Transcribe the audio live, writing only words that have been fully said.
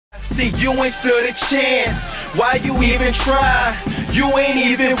See, you ain't stood a chance. Why you even try? You ain't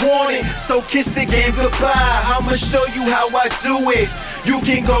even want it, so kiss the game goodbye. I'ma show you how I do it. You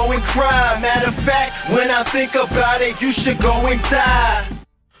can go and cry. Matter of fact, when I think about it, you should go and die.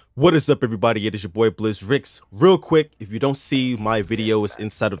 What is up, everybody? It is your boy Blizz Ricks. Real quick, if you don't see my videos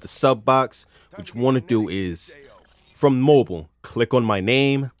inside of the sub box, what you want to do is, from mobile, click on my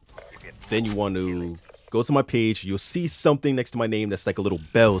name. Then you want to go to my page. You'll see something next to my name that's like a little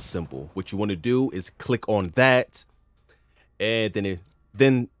bell symbol. What you want to do is click on that. And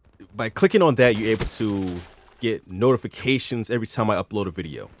then by clicking on that, you're able to get notifications every time I upload a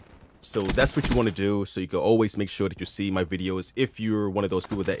video. So that's what you want to do, so you can always make sure that you see my videos if you're one of those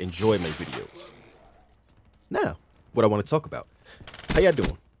people that enjoy my videos. Now, what I want to talk about. How y'all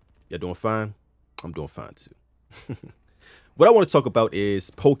doing? Y'all doing fine? I'm doing fine too. What I want to talk about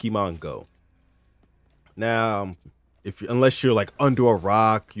is Pokemon Go. Now, unless you're like under a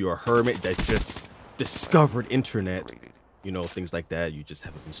rock, you're a hermit that just discovered internet, you know, things like that, you just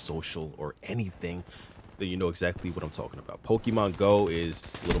haven't been social or anything, then you know exactly what I'm talking about. Pokemon Go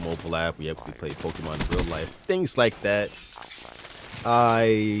is a little mobile app. We have to play Pokemon in real life, things like that.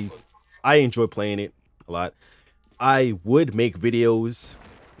 I enjoy playing it a lot. I would make videos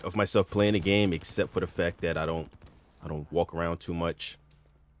of myself playing the game, except for the fact that I don't walk around too much.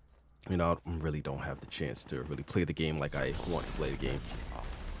 You know, I really don't have the chance to really play the game like I want to play the game.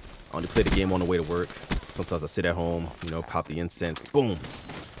 I only play the game on the way to work. Sometimes I sit at home, you know, pop the incense, boom.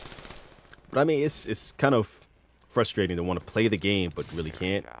 But I mean, it's kind of frustrating to want to play the game, but really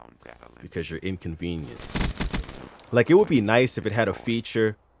can't because you're inconvenienced. Like, it would be nice if it had a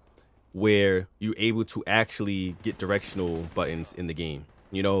feature where you're able to actually get directional buttons in the game.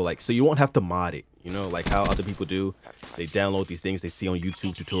 You know, like, so you won't have to mod it, you know, like how other people do. They download these things they see on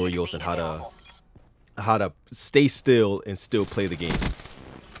YouTube tutorials and how to stay still and still play the game,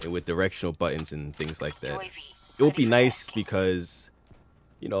 and with directional buttons and things like that. It would be nice because,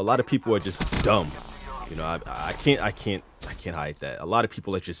 you know, a lot of people are just dumb. You know, I can't hide that. A lot of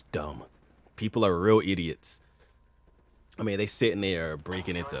people are just dumb. People are real idiots. I mean, they sitting there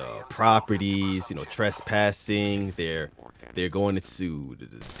breaking into properties, you know, trespassing. They're going into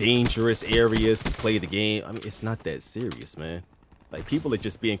dangerous areas to play the game. I mean, it's not that serious, man. Like, people are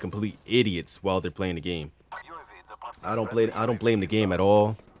just being complete idiots while they're playing the game. I don't blame the game at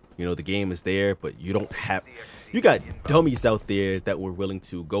all. You know, the game is there, but you got dummies out there that were willing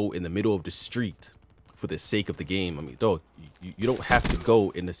to go in the middle of the street for the sake of the game. I mean, dog, you don't have to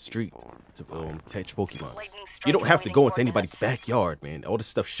go in the street to catch Pokemon. You don't have to go into anybody's backyard, man. All this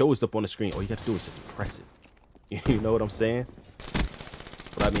stuff shows up on the screen. All you got to do is just press it. You know what I'm saying?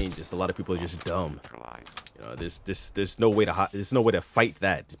 But I mean, just a lot of people are just dumb. You know, there's no way to fight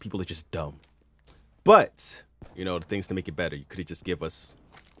that. People are just dumb. But, you know, the things to make it better, you could just give us,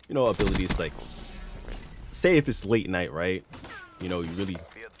 you know, abilities like, say if it's late night, right? You know,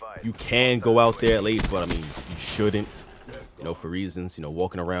 you can go out there late, but I mean, you shouldn't, you know, for reasons, you know,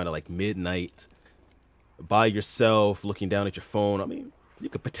 walking around at like midnight by yourself, looking down at your phone. I mean, you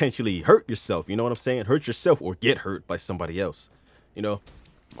could potentially hurt yourself, you know what I'm saying? Hurt yourself or get hurt by somebody else, you know?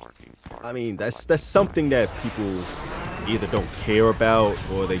 I mean, that's something that people either don't care about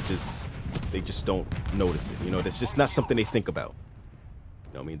or they just don't notice it, you know? That's just not something they think about.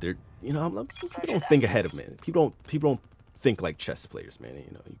 You know what I mean? People don't think ahead of, man. People don't think like chess players, man.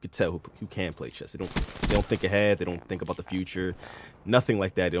 You know, you could tell who can play chess. They don't think ahead. They don't think about the future. Nothing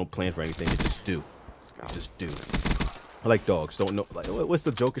like that. They don't plan for anything. They just do. They just do. I like dogs. Don't know. Like, what's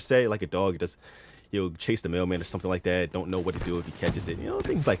the Joker say? Like a dog, he'll chase the mailman or something like that. Don't know what to do if he catches it. You know,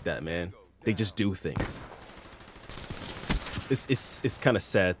 things like that, man. They just do things. It's kind of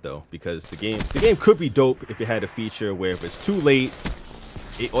sad though, because the game could be dope if it had a feature where if it's too late,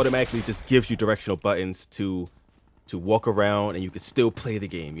 it automatically just gives you directional buttons to walk around and you can still play the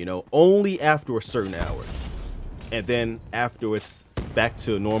game, you know, only after a certain hour. And then after it's back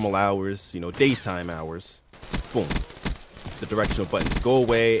to normal hours, you know, daytime hours, boom, the directional buttons go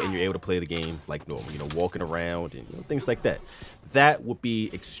away and you're able to play the game like normal, you know, walking around and, you know, things like that. That would be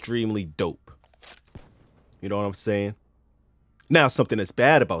extremely dope. You know what I'm saying? Now, something that's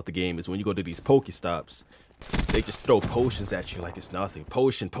bad about the game is when you go to these Pokestops, they just throw potions at you like it's nothing.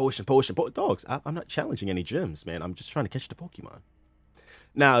 Potion. Dogs, I'm not challenging any gyms, man. I'm just trying to catch the Pokemon.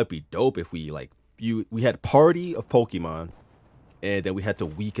 Now, it'd be dope if we, like, we had a party of Pokemon, and then we had to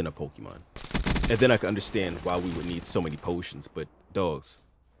weaken a Pokemon. And then I could understand why we would need so many potions. But, dogs,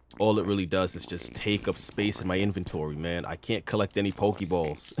 all it really does is just take up space in my inventory, man. I can't collect any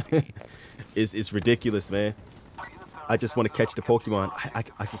Pokeballs. It's ridiculous, man. I just want to catch the Pokemon.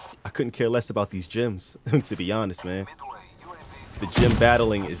 I couldn't care less about these gyms, to be honest, man. the gym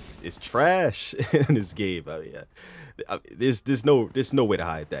battling is trash in this game. I mean, there's no way to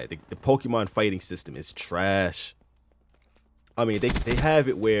hide that. The Pokemon fighting system is trash. I mean, they have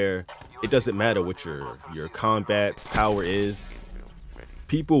it where it doesn't matter what your combat power is.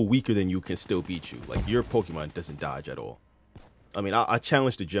 People weaker than you can still beat you. Like, your Pokemon doesn't dodge at all. I mean, I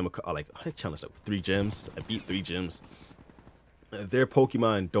challenged the gym. I challenged like 3 gyms. I beat 3 gyms. Their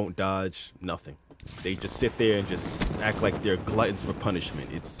Pokemon don't dodge nothing. They just sit there and just act like they're gluttons for punishment.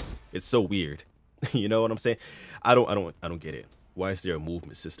 It's so weird. You know what I'm saying? I don't get it. Why is there a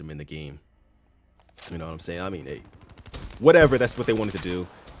movement system in the game? You know what I'm saying? I mean, hey, whatever. That's what they wanted to do.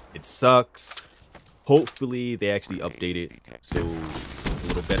 It sucks. Hopefully they actually update it so it's a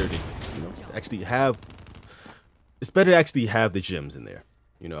little better to, you know, actually have. It's better to actually have the gyms in there.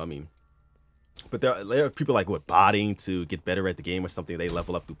 You know what I mean? But there are people like botting to get better at the game or something. They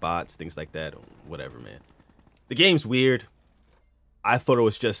level up through bots, things like that, or whatever, man. The game's weird. I thought it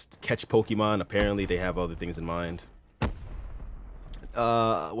was just catch Pokemon. Apparently they have other things in mind.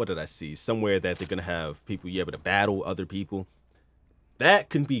 What did I see? Somewhere that they're gonna have people be able to battle other people. That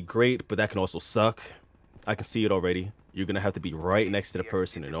can be great, but that can also suck. I can see it already. You're gonna have to be right next to the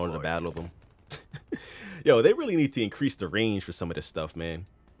person in order to battle them. Yo, they really need to increase the range for some of this stuff, man.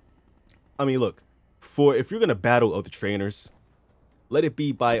 I mean, look, if you're gonna battle other trainers, let it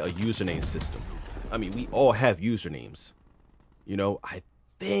be by a username system. I mean, we all have usernames. You know, I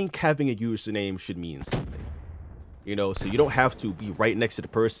think having a username should mean something. You know, so you don't have to be right next to the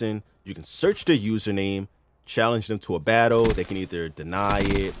person. You can search their username, challenge them to a battle. They can either deny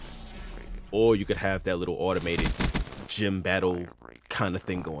it, or you could have that little automated gym battle kind of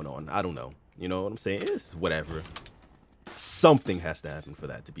thing going on. I don't know. You know what I'm saying? It's whatever. Something has to happen for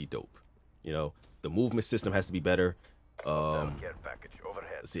that to be dope. You know, the movement system has to be better.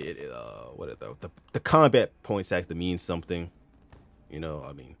 See, the combat points have to mean something. You know,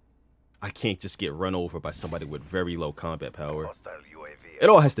 I mean, I can't just get run over by somebody with very low combat power. It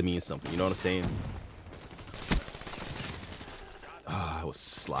all has to mean something. You know what I'm saying? I was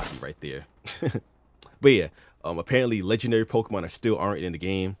sloppy right there. But yeah, apparently legendary Pokemon still aren't in the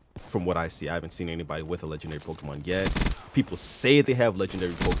game. From what I see, I haven't seen anybody with a legendary Pokemon yet. People say they have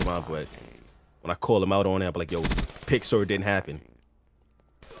legendary Pokemon, but when I call them out on it, I'm like, yo, Pixar didn't happen.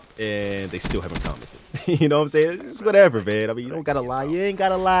 And they still haven't commented. You know what I'm saying? It's whatever, man. I mean, you don't gotta lie. You ain't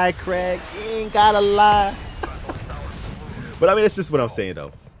gotta lie, Craig. You ain't gotta lie. But I mean, it's just what I'm saying,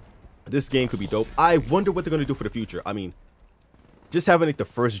 though. This game could be dope. I wonder what they're gonna do for the future. I mean, just having like the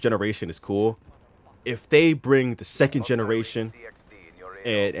first generation is cool. If they bring the second generation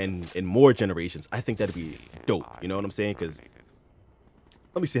and more generations, I think that'd be dope. You know what I'm saying? Because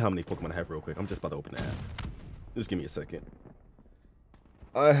let me see how many Pokemon I have real quick. I'm just about to open the app. Just give me a second.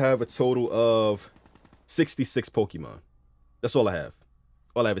 I have a total of 66 Pokemon. That's all I have.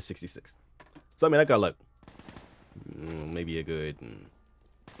 All I have is 66. So I mean, I got like maybe a good.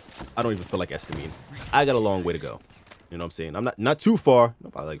 I don't even feel like estimating. I got a long way to go. You know what I'm saying? I'm not too far.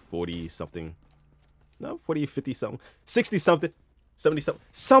 About like 40 something. No, 40, 50 something, 60 something, 70 something,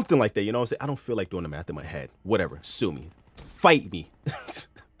 something like that. You know what I'm saying? I don't feel like doing the math in my head. Whatever. Sue me. Fight me.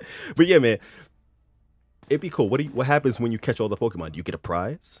 But yeah, man. It'd be cool. What happens when you catch all the Pokemon? Do you get a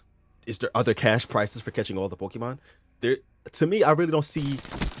prize? Is there other cash prizes for catching all the Pokemon? To me, I really don't see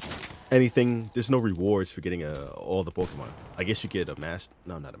anything. There's no rewards for getting all the Pokemon. I guess you get a master.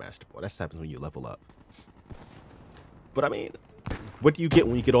 No, not a master ball. That happens when you level up. But I mean, what do you get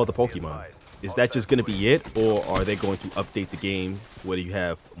when you get all the Pokemon? Is that just going to be it? Or are they going to update the game where you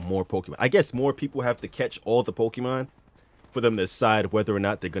have more Pokemon? I guess more people have to catch all the Pokemon for them to decide whether or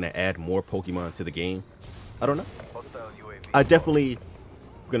not they're going to add more Pokemon to the game. I don't know. I definitely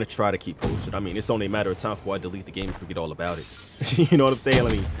going to try to keep posted. I mean, it's only a matter of time before I delete the game and forget all about it. You know what I'm saying?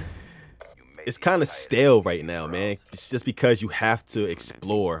 I mean, it's kind of stale right now, man. It's just because you have to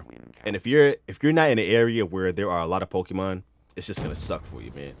explore. And if you're not in an area where there are a lot of Pokemon, it's just going to suck for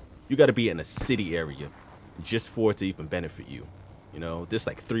you, man. You got to be in a city area just for it to even benefit you. You know, there's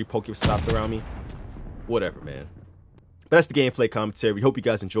like 3 Pokestops around me. Whatever, man. But that's the gameplay commentary. Hope you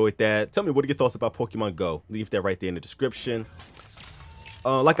guys enjoyed that. Tell me, what are your thoughts about Pokemon Go? Leave that right there in the description.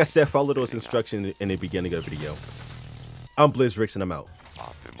 Like I said, follow those instructions in the beginning of the video. I'm BlizzRix and I'm out.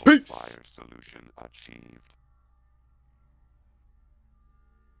 Peace! Solution achieved.